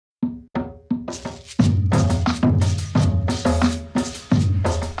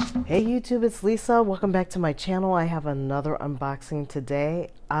Hey YouTube, it's Lisa. Welcome back to my channel. I have another unboxing today.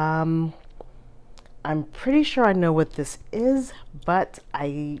 I'm pretty sure I know what this is, but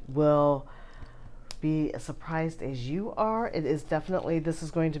I will be as surprised as you are. It is definitely, this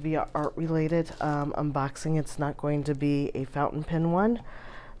is going to be an art related unboxing. It's not going to be a fountain pen one.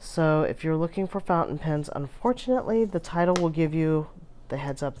 So if you're looking for fountain pens, unfortunately the title will give you the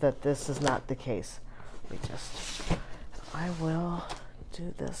heads up that this is not the case. I will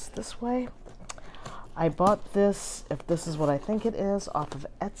do this way. I bought this, if this is what I think it is, off of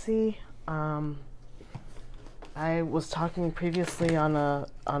Etsy. I was talking previously on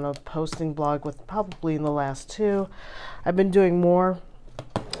a posting blog with probably in the last two. I've been doing more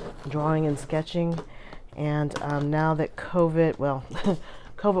drawing and sketching, and now that COVID, well,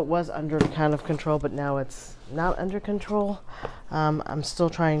 COVID was under kind of control, but now it's not under control. I'm still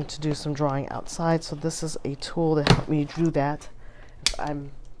trying to do some drawing outside, so this is a tool to help me do that. If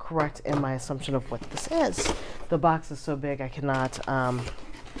I'm correct in my assumption of what this is. The box is so big I cannot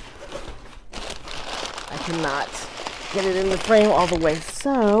get it in the frame all the way.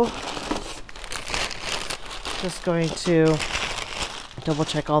 So just going to double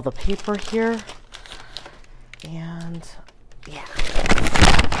check all the paper here, and yeah.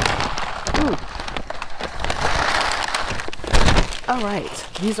 Ooh. All right,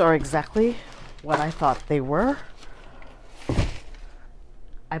 these are exactly what I thought they were.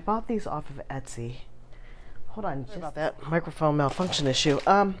 I bought these off of Etsy. Hold on, just about that microphone malfunction issue.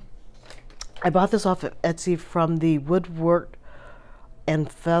 I bought this off of Etsy from the Woodward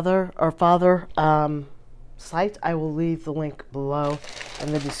Father site. I will leave the link below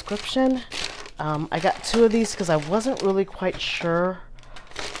in the description. I got two of these because I wasn't really quite sure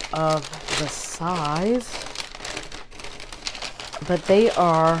of the size, but they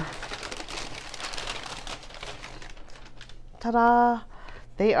are, ta-da!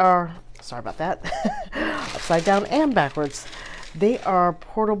 They are, sorry about that, upside down and backwards. They are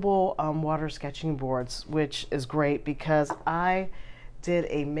portable water sketching boards, which is great because I did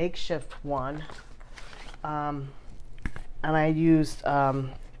a makeshift one, and I used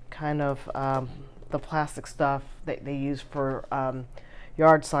kind of the plastic stuff that they use for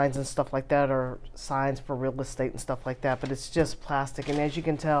yard signs and stuff like that, or signs for real estate and stuff like that, but it's just plastic. And as you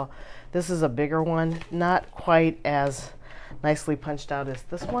can tell, this is a bigger one, not quite as nicely punched out as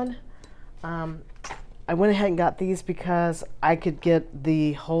this one. I went ahead and got these because I could get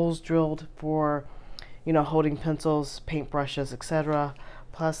the holes drilled for, you know, holding pencils, paintbrushes, etc.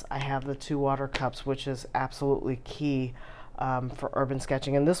 Plus I have the two water cups, which is absolutely key for urban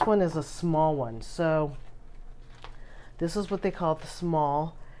sketching. And this one is a small one, so this is what they call the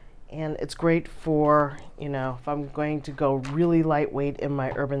small, and it's great for, you know, if I'm going to go really lightweight in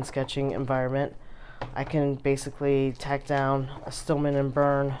my urban sketching environment. I can basically tack down a Stillman and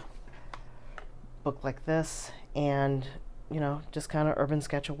Burn book like this and, you know, just kind of urban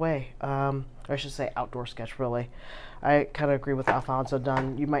sketch away. Or I should say outdoor sketch, really. I kind of agree with Alfonso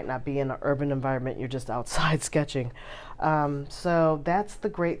Dunn. You might not be in an urban environment, you're just outside sketching. So that's the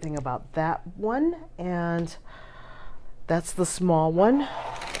great thing about that one, and that's the small one.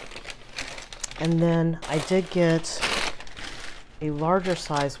 And then I did get a larger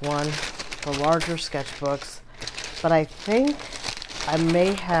size one for larger sketchbooks, but I think I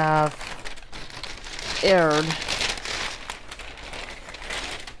may have erred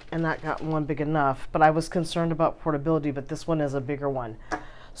and not gotten one big enough, but I was concerned about portability, but this one is a bigger one.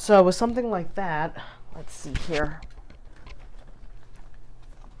 So with something like that, let's see here,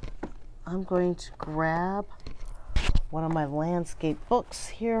 I'm going to grab one of my landscape books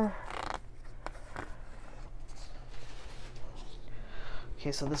here.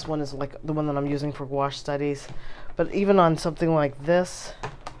 Okay, so this one is like the one that I'm using for gouache studies, but even on something like this,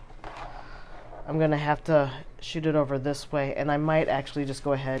 I'm gonna have to shoot it over this way, and I might actually just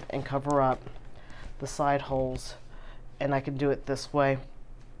go ahead and cover up the side holes, and I can do it this way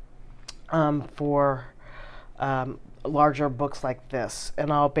for larger books like this.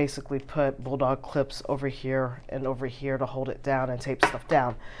 And I'll basically put bulldog clips over here and over here to hold it down and tape stuff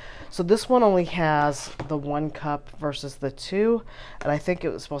down. So this one only has the one cup versus the two, and I think it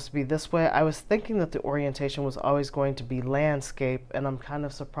was supposed to be this way. I was thinking that the orientation was always going to be landscape, and I'm kind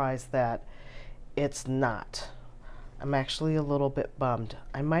of surprised that it's not. I'm actually a little bit bummed.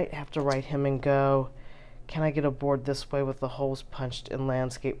 I might have to write him and go, can I get a board this way with the holes punched in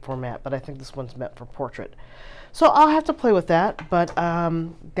landscape format? But I think this one's meant for portrait. So I'll have to play with that, but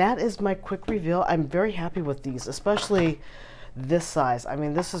that is my quick reveal. I'm very happy with these, especially this size. I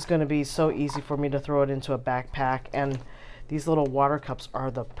mean, this is going to be so easy for me to throw it into a backpack, and these little water cups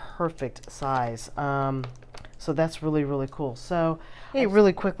are the perfect size. So that's really, really cool. So, hey,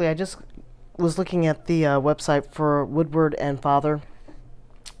 really quickly, I just was looking at the website for Woodward and Father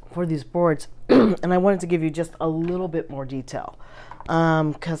for these boards, and I wanted to give you just a little bit more detail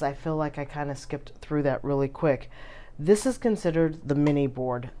because I feel like I kind of skipped through that really quick. This is considered the mini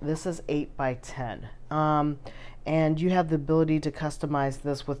board. This is 8 by 10. And you have the ability to customize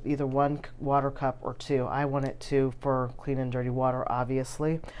this with either one water cup or two. I want it to for clean and dirty water,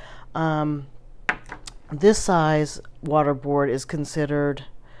 obviously. This size water board is considered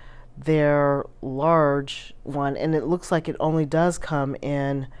their large one, and it looks like it only does come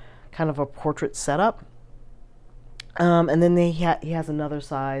in kind of a portrait setup. And then he has another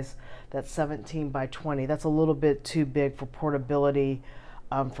size that's 17 by 20. That's a little bit too big for portability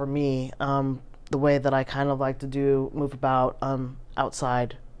for me, the way that I kind of like to move about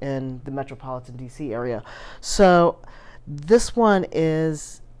outside in the metropolitan DC area. So this one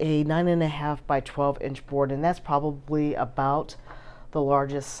is a 9.5 by 12 inch board, and that's probably about the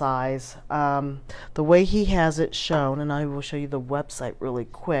largest size. The way he has it shown, and I will show you the website really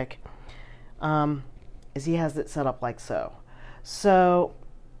quick, is he has it set up like so. So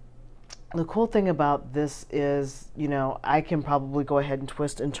the cool thing about this is, you know, I can probably go ahead and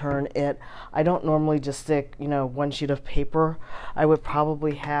twist and turn it. I don't normally just stick, you know, one sheet of paper. I would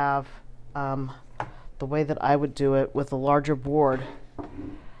probably have, the way that I would do it with a larger board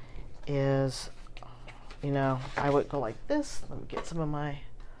is, you know, I would go like this. Let me get some of my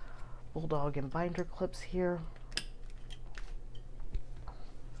bulldog and binder clips here.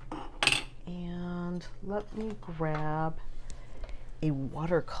 And let me grab a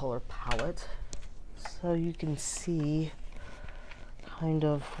watercolor palette so you can see kind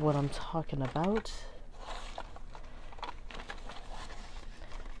of what I'm talking about.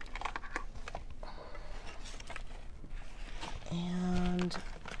 And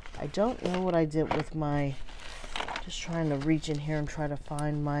I don't know what I did with my, just trying to reach in here and try to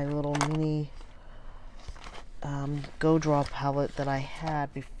find my little mini Go Draw palette that I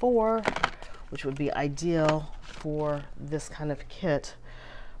had before, which would be ideal for this kind of kit.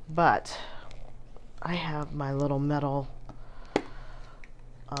 But I have my little metal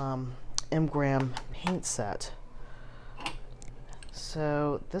M-gram paint set.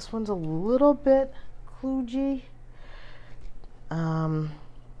 So this one's a little bit kludgy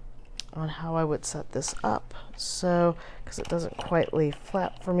on how I would set this up. So, because it doesn't quite lay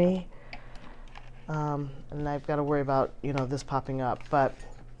flat for me. And I've got to worry about, you know, this popping up, but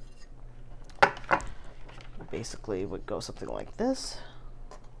basically would go something like this.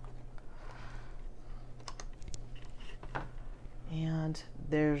 And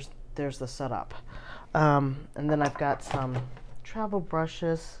there's the setup. And then I've got some travel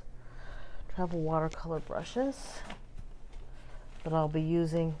watercolor brushes that I'll be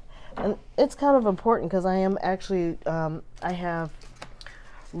using. And it's kind of important because I am actually, I have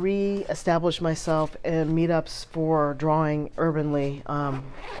re-established myself in meetups for drawing urbanly,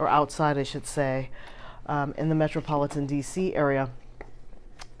 or outside I should say, in the metropolitan DC area.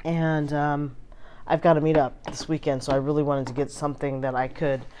 And I've got a meetup this weekend, so I really wanted to get something that I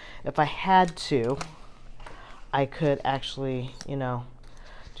could, if I had to, I could actually, you know,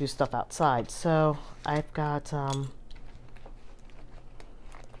 do stuff outside. So I've got some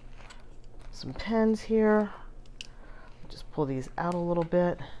pens here. Just pull these out a little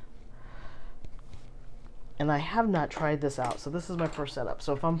bit. And I have not tried this out, so this is my first setup.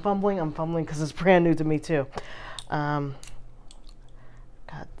 So if I'm fumbling because it's brand new to me too. Got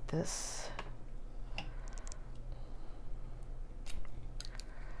this.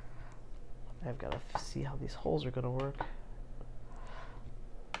 I've got to see how these holes are going to work.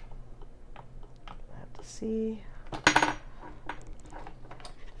 I have to see.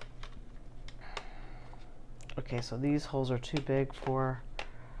 Okay, so these holes are too big for,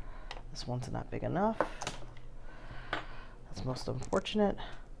 this one's not big enough. That's most unfortunate.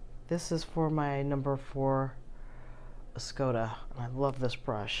 This is for my number 4 Escoda, and I love this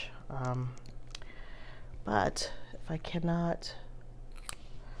brush. But if I cannot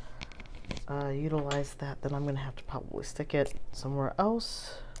utilize that, then I'm going to have to probably stick it somewhere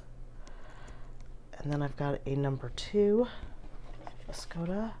else. And then I've got a number 2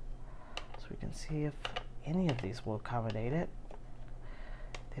 Escoda, so we can see if any of these will accommodate it.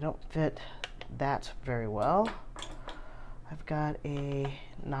 They don't fit that very well. I've got a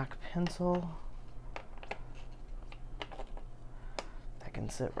knock pencil that can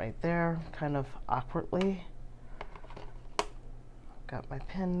sit right there, kind of awkwardly. Got my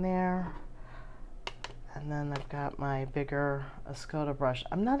pen there, and then I've got my bigger Escoda brush.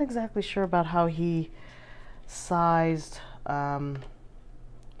 I'm not exactly sure about how he sized, you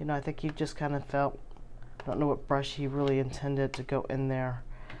know, I think he just kind of felt I don't know what brush he really intended to go in there.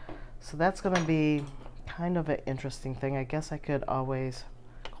 So that's going to be kind of an interesting thing. I guess I could always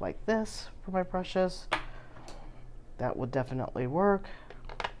go like this for my brushes. That would definitely work.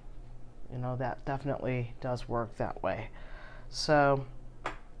 You know, that definitely does work that way. So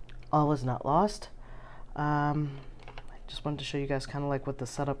all is not lost. I just wanted to show you guys kind of like what the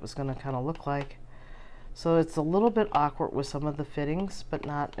setup is going to kind of look like. So it's a little bit awkward with some of the fittings, but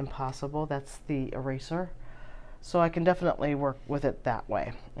not impossible. That's the eraser. So I can definitely work with it that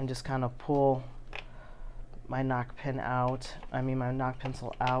way and just kind of pull my knock pen out, my knock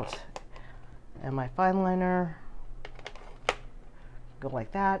pencil out, and my fine liner, go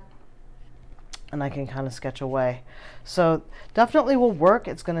like that, and I can kind of sketch away. So definitely will work.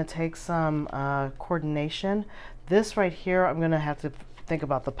 It's going to take some coordination. This right here, I'm going to have to think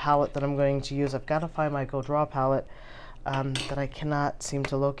about the palette that I'm going to use. I've got to find my Go Draw palette that I cannot seem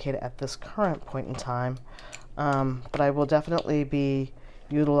to locate at this current point in time. But I will definitely be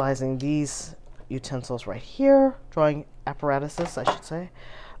utilizing these utensils right here, drawing apparatuses, I should say,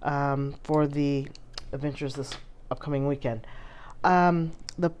 for the adventures this upcoming weekend.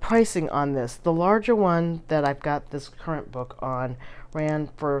 The pricing on this, the larger one that I've got this current book on ran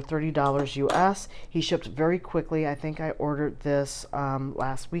for $30 US. He shipped very quickly. I think I ordered this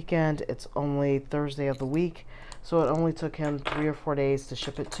last weekend. It's only Thursday of the week, so it only took him 3 or 4 days to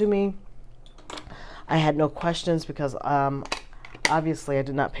ship it to me. I had no questions because obviously I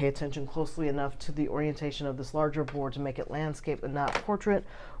did not pay attention closely enough to the orientation of this larger board to make it landscape and not portrait,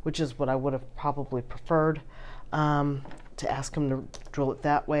 which is what I would have probably preferred, to ask him to drill it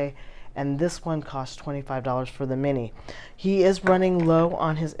that way. And this one costs $25 for the mini. He is running low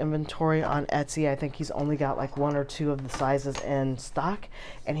on his inventory on Etsy. I think he's only got like 1 or 2 of the sizes in stock,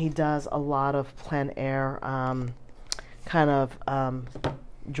 and he does a lot of plein air kind of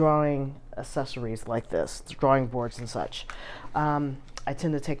drawing accessories like this, drawing boards and such. I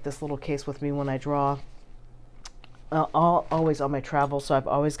tend to take this little case with me when I draw, always on my travels, so I've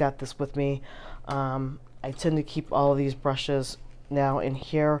always got this with me. I tend to keep all of these brushes now in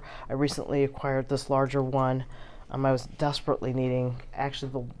here. I recently acquired this larger one. I was desperately needing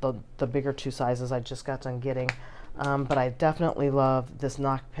actually the bigger 2 sizes I just got done getting, but I definitely love this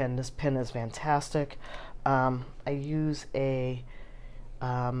knock pen. This pen is fantastic. I use a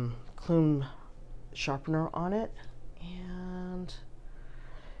Plume sharpener on it, and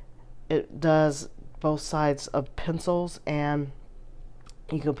it does both sides of pencils, and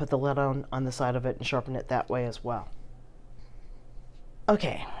you can put the lead on the side of it and sharpen it that way as well.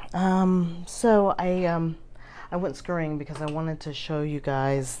 Okay, so I went scurrying because I wanted to show you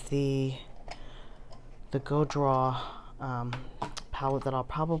guys the Go Draw palette that I'll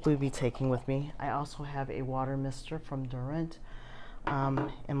probably be taking with me. I also have a water mister from Durant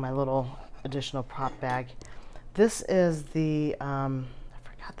in my little additional prop bag. This is the I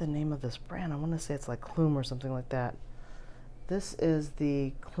forgot the name of this brand. I want to say it's like Plume or something like that. This is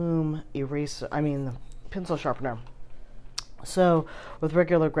the Plume eraser, the pencil sharpener. So with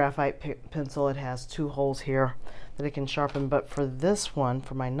regular graphite pencil, it has 2 holes here that it can sharpen, but for this one,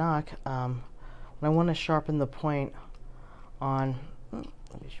 for my knock, when I want to sharpen the point on,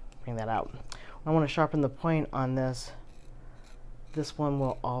 let me bring that out. When I want to sharpen the point on this one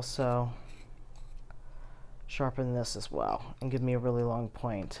will also sharpen this as well and give me a really long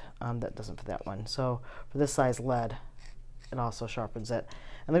point that doesn't fit that one. So for this size lead, it also sharpens it.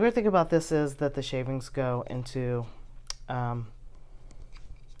 And the great thing about this is that the shavings go into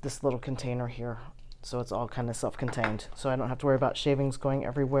this little container here, so it's all kind of self-contained, so I don't have to worry about shavings going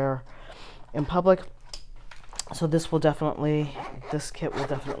everywhere in public. So this kit will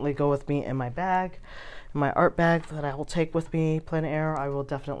definitely go with me in my bag, in my art bag that I will take with me plein air. I will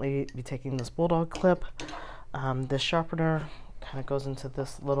definitely be taking this bulldog clip. This sharpener kind of goes into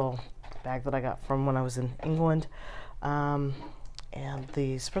this little bag that I got from when I was in England. And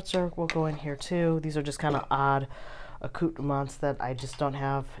the spritzer will go in here too. These are just kind of odd accoutrements that I just don't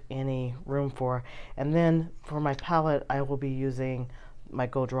have any room for. And then for my palette, I will be using my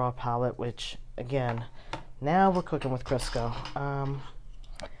Go Draw palette, which again, now we're cooking with Crisco.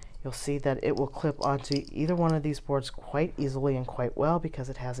 You'll see that it will clip onto either one of these boards quite easily and quite well because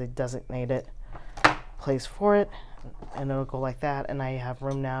it has a designated place for it, and it'll go like that, and I have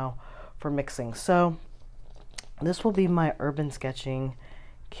room now for mixing. So this will be my urban sketching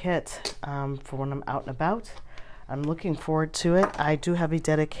kit for when I'm out and about. I'm looking forward to it. I do have a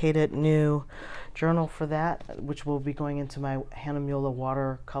dedicated new journal for that, which will be going into my Hannah Mula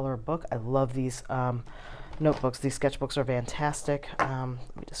watercolor book. I love these notebooks. These sketchbooks are fantastic. Let me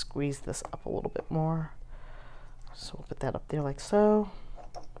just squeeze this up a little bit more. So we'll put that up there like so.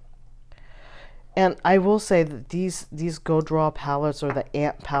 And I will say that these Go Draw palettes, or the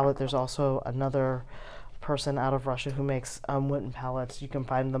Ant palette, there's also another person out of Russia who makes wooden palettes. You can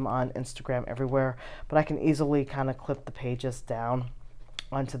find them on Instagram everywhere, but I can easily kind of clip the pages down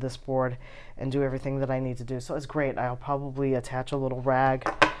onto this board and do everything that I need to do. So it's great. I'll probably attach a little rag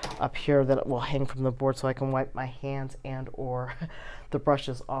up here that will hang from the board so I can wipe my hands and or the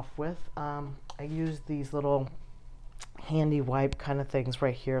brushes off with. I use these little handy wipe kind of things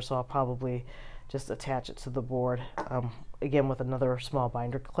right here, so I'll probably just attach it to the board, again with another small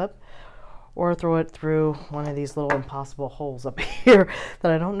binder clip, or throw it through one of these little impossible holes up here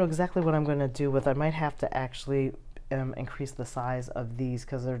that I don't know exactly what I'm going to do with. I might have to actually increase the size of these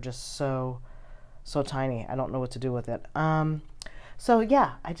because they're just so tiny. I don't know what to do with it. So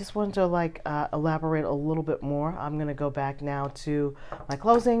yeah, I just wanted to elaborate a little bit more. I'm going to go back now to my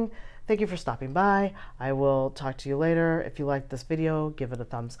closing. Thank you for stopping by. I will talk to you later. If you liked this video, give it a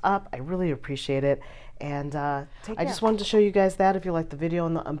thumbs up. I really appreciate it. And I just wanted to show you guys that if you liked the video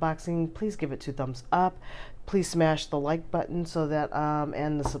and the unboxing, please give it 2 thumbs up. Please smash the like button so that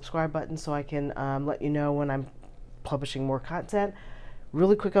and the subscribe button so I can let you know when I'm publishing more content.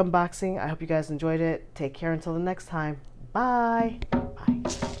 Really quick unboxing. I hope you guys enjoyed it. Take care until the next time. Bye.